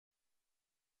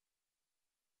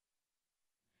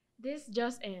This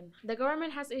just in. The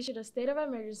government has issued a state of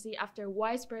emergency after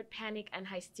widespread panic and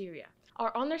hysteria.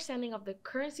 Our understanding of the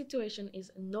current situation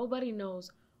is nobody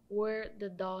knows where the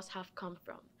dolls have come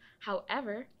from.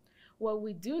 However, what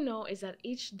we do know is that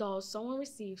each doll someone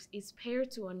receives is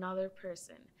paired to another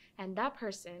person, and that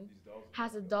person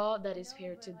has a doll that is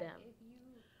paired to them.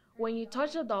 When you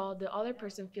touch the doll, the other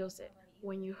person feels it.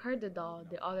 When you hurt the doll,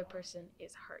 the other person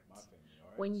is hurt.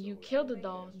 When you kill the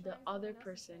doll, the other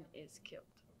person is killed.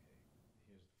 Okay,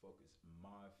 here's the focus.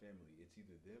 My family. It's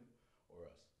either them or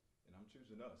us. And I'm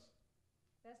choosing us.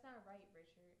 That's not right,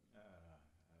 Richard.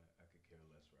 I could care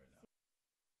less right now.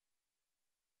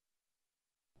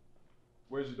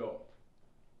 Where's your doll?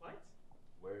 What?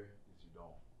 Where is your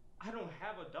doll? I don't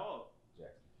have a dog.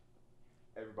 Jackson.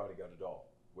 Everybody got a doll.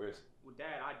 Where is it? Well,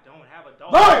 Dad, I don't have a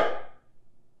dog. Lie!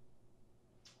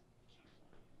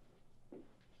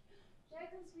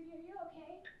 Jackson, sweetie, are you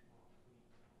okay?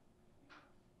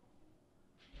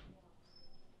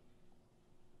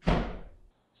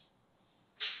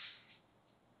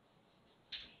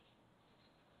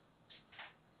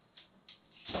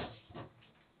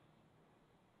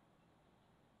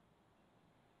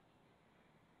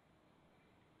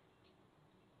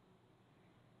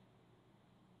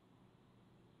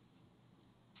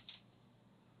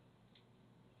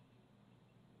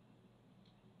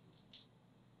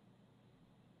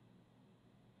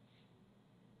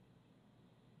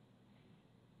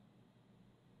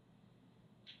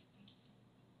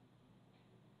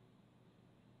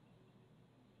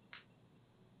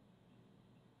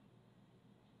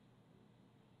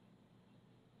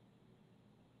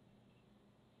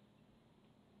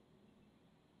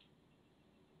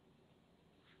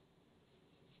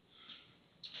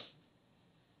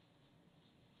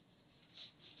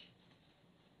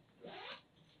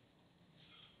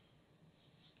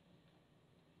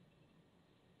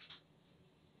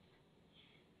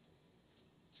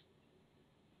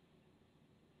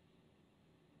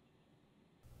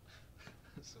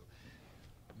 So,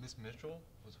 Miss Mitchell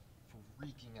was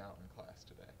freaking out in class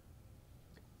today.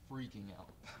 Like, freaking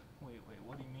out. Wait,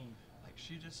 what do you mean? Like,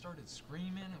 she just started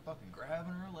screaming and fucking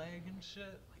grabbing her leg and shit.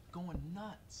 Like, going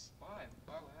nuts. Why?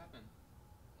 Why? What happened?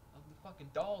 The fucking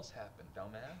dolls happened,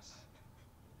 dumbass.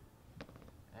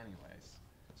 Anyways,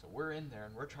 so we're in there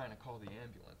and we're trying to call the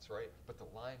ambulance, right? But the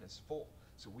line is full.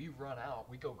 So we run out,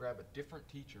 we go grab a different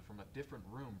teacher from a different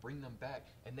room, bring them back,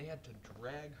 and they had to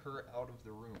drag her out of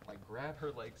the room. Like, grab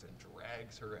her legs and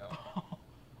drags her out.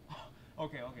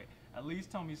 Okay. At least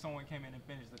tell me someone came in and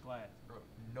finished the class. Bro,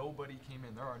 nobody came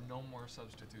in. There are no more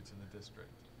substitutes in the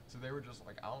district. So they were just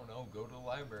like, I don't know, go to the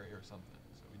library or something.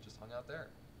 So we just hung out there.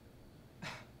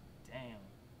 Damn.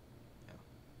 Yeah.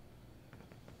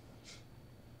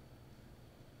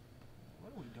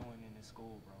 What are we doing in this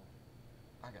school, bro?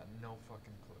 I got no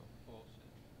fucking clue. Bullshit.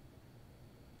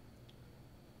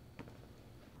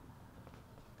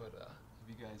 But, have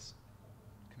you guys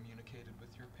communicated with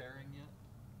your pairing yet?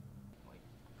 Like,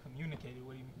 communicated?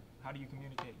 What do you mean? How do you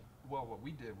communicate? Well, what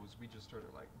we did was we just started,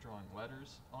 like, drawing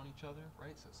letters on each other,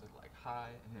 right? So it said, like,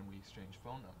 hi, and then we exchanged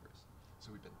phone numbers.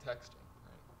 So we've been texting,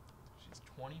 right? She's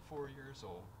 24 years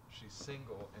old, she's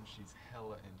single, and she's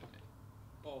hella into me.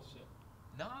 Bullshit.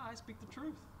 Nah, I speak the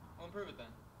truth. Well, improve it then.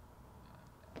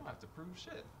 I don't have to prove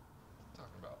shit. What are you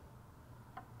talking about?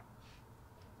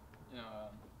 You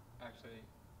know, actually,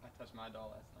 I touched my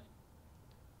doll last night.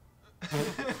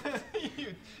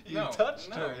 you No, touched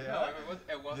no, her, yeah? No,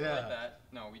 it wasn't Yeah. like that.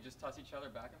 No, we just touched each other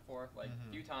back and forth like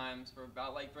a few times for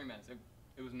about like 3 minutes.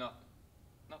 It was nothing.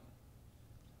 Nothing.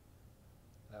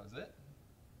 That was it?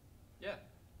 Yeah.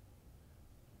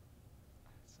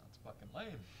 Sounds fucking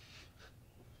lame.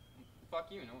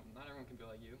 Fuck you. No, not everyone can be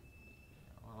like you.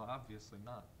 Well, obviously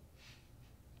not.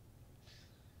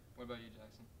 What about you,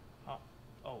 Jackson?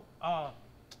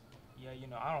 Yeah, you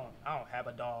know, I don't have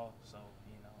a doll, so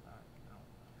you know, I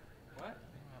don't.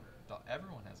 What?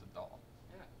 Everyone has a doll.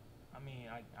 Yeah. I mean,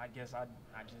 I guess I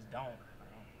just don't.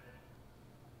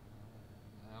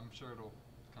 I'm sure it'll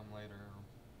come later or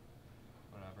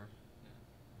whatever.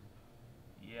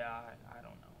 Yeah, I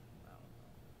don't know.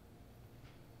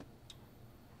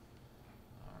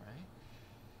 Alright.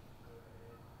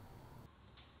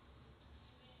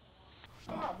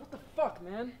 Stop, what the fuck,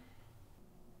 man?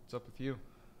 What's up with you?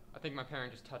 I think my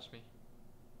parent just touched me.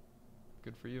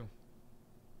 Good for you.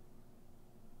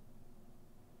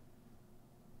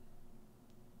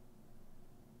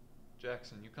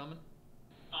 Jackson, you coming?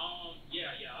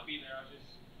 Yeah, I'll be there.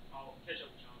 I'll catch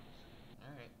up with John.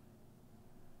 Alright.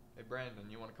 Hey Brandon,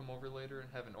 you wanna come over later and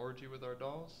have an orgy with our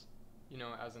dolls? You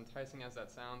know, as enticing as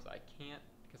that sounds, I can't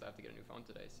because I have to get a new phone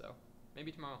today. So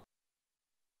maybe tomorrow.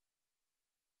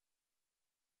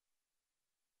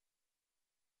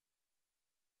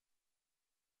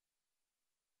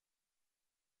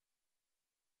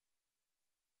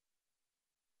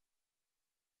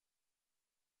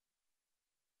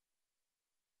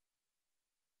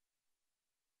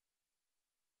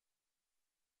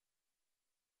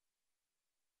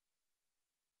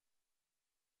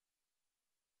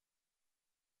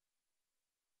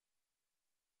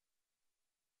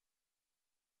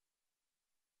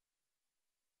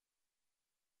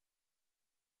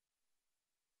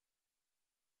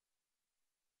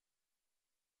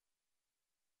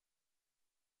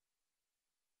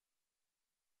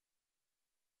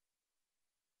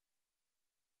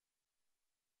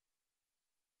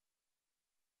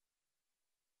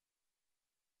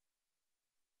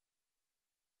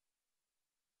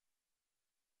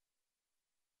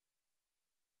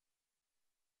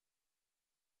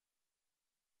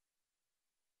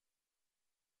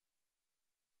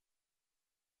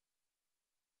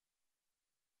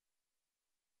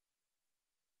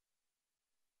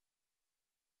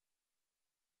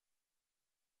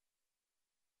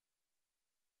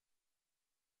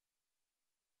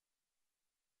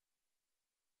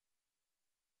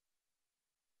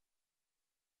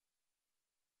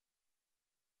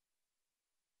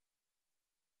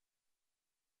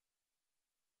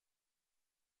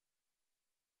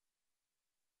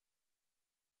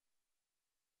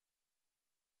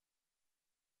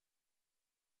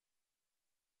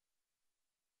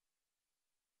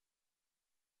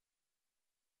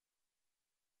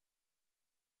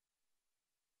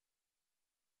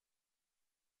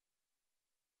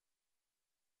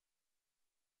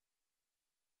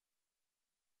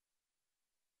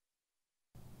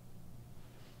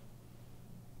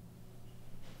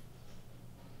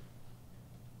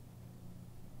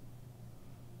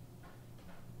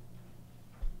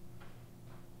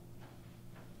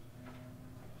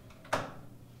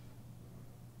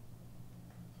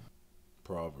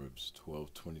 Proverbs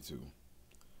 12:22.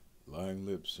 Lying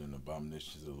lips are an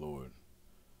abomination to the Lord,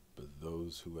 but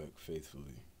those who act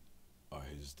faithfully are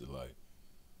his delight.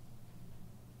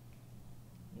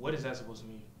 What is that supposed to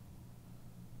mean?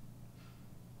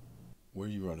 Where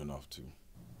are you running off to?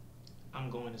 I'm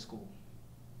going to school.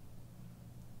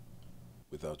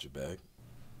 Without your bag?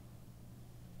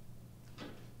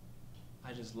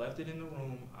 I just left it in the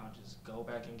room. I'll just go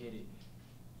back and get it.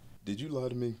 Did you lie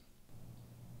to me?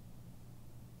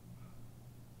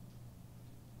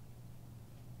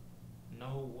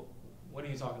 No, what are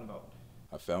you talking about?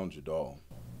 I found your doll.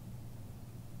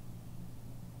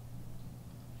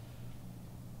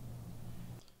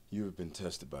 You have been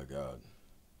tested by God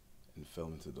and fell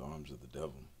into the arms of the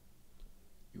devil.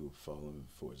 You have fallen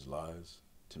for his lies,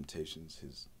 temptations,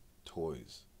 his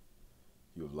toys.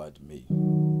 You have lied to me.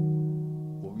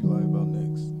 What will you lie about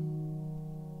next?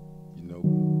 You know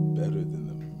better than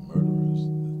the murderers,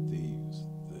 the thieves,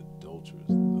 the adulterers,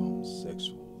 the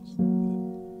homosexuals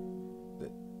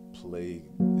that plague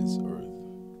this earth.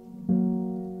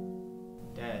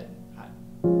 Dad, I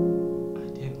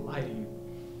didn't lie to you.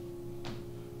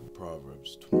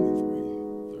 Proverbs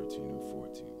 23:13 and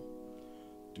 14.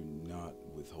 Do not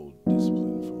withhold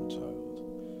discipline from a child.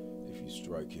 If you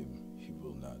strike him, he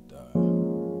will not die.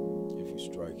 If you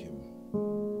strike him,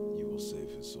 you will save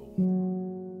his soul.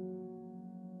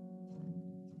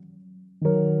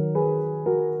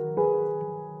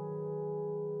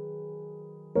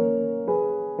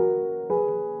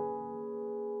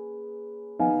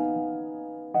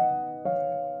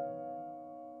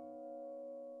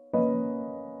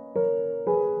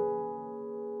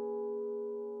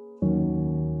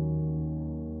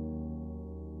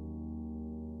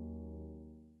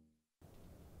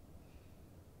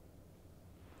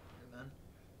 And then,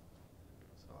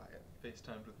 so I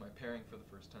FaceTimed with my pairing for the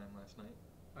first time last night.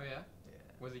 Oh yeah?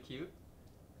 Yeah. Was he cute?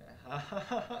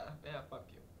 Yeah, fuck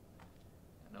you.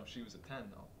 I know she was a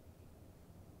 10 though.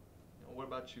 What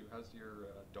about you? How's your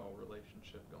doll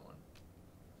relationship going?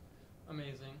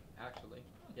 Amazing, actually.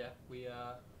 Yeah,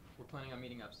 we're planning on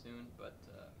meeting up soon, but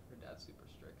her dad's super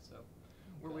strict, so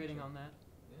we're Gotcha. waiting on that.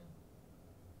 Yeah.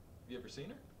 You ever seen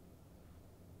her?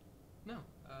 No,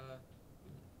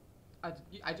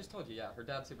 I just told you, yeah, her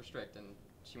dad's super strict, and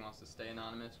she wants to stay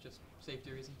anonymous, just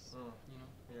safety reasons. Oh. You know.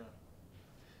 Yeah.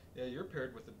 Yeah, you're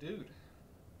paired with a dude.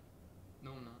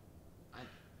 No, I'm not.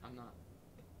 I'm not.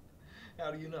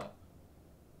 How do you know?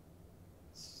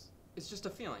 It's just a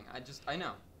feeling. I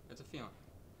know. It's a feeling.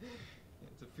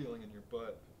 It's a feeling in your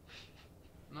butt.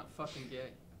 I'm not fucking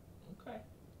gay. Okay.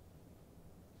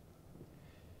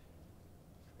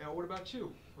 Now, what about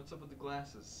you? What's up with the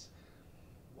glasses?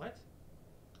 What?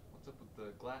 What's up with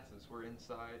the glasses? We're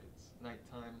inside. It's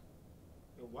nighttime.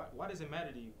 Yo, why does it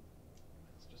matter to you?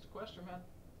 It's just a question, man.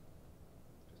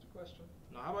 Just a question.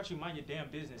 No, how about you mind your damn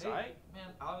business, Hey, alright?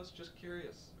 man, I was just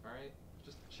curious, alright?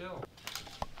 Just chill.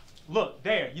 Look,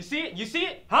 there. You see it? You see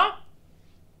it? Huh?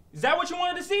 Is that what you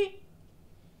wanted to see?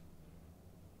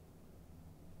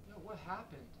 Yo, what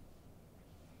happened?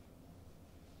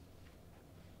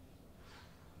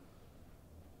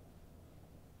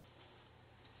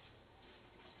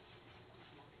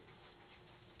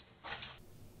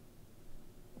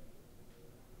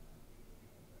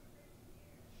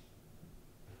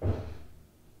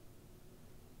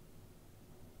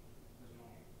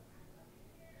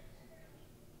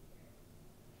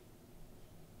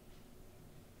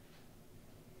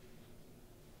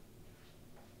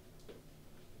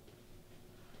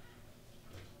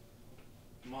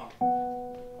 Ma.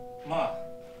 Ma.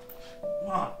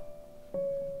 Ma.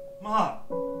 Ma.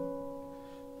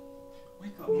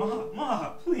 Wake up, Ma. Ma,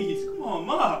 please. Come on,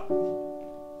 Ma.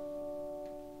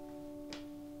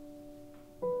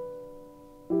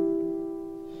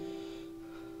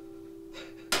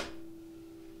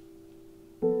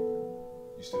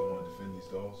 You still want to defend these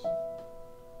dolls?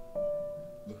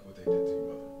 Look what they did to your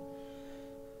mother.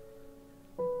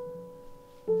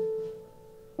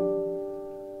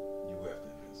 You left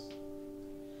in this.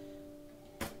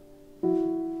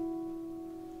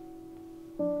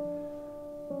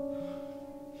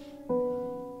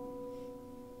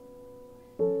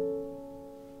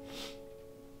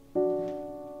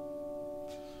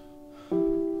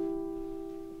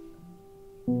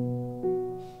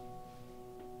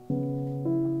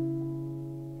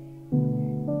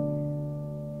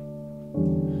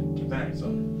 Get back,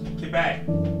 son. Get back.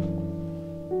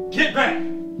 Get back!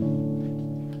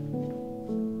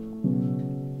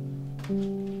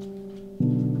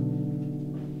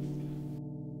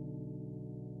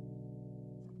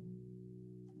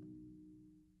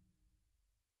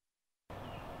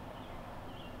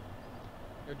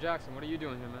 Yo, Jackson, what are you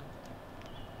doing here, man?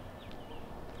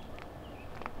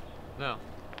 No.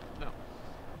 No.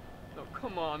 No,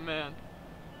 come on, man.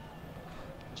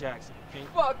 Jackson, can you...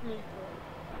 Fuck me,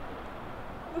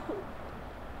 bro.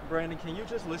 Brandon, can you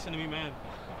just listen to me, man?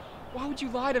 Why would you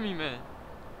lie to me, man?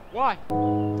 Why?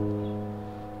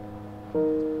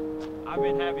 I've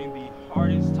been having the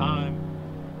hardest time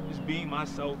just being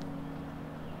myself.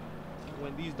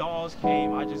 When these dolls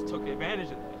came, I just took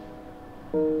advantage of it.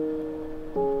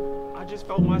 I just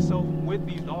felt myself with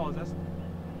these dolls.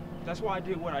 That's why I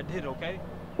did what I did, okay?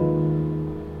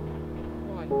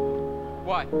 Why?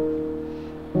 Why?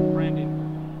 Brandon,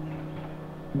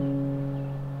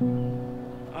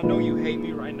 I know you hate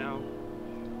me right now,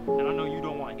 and I know you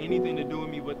don't want anything to do with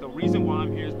me, but the reason why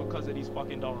I'm here is because of these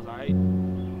fucking dolls, alright?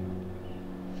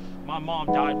 My mom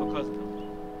died because of them.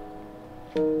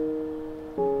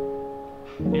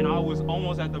 And I was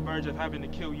almost at the verge of having to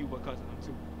kill you because of them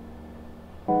too.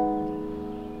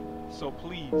 So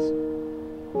please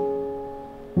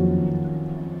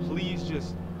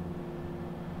just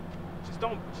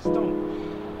don't.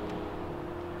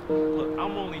 Look,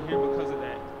 I'm only here because of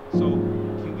that. So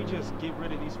can we just get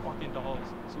rid of these fucking dolls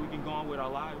so we can go on with our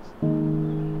lives?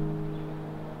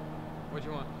 What do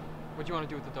you want? What do you want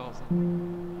to do with the dolls?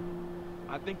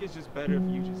 I think it's just better if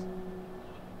you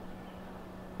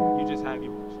just have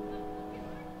yours.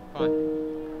 Fine.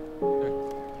 Here.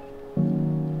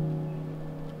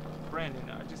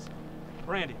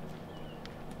 Brandon,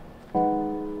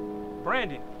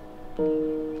 Brandon.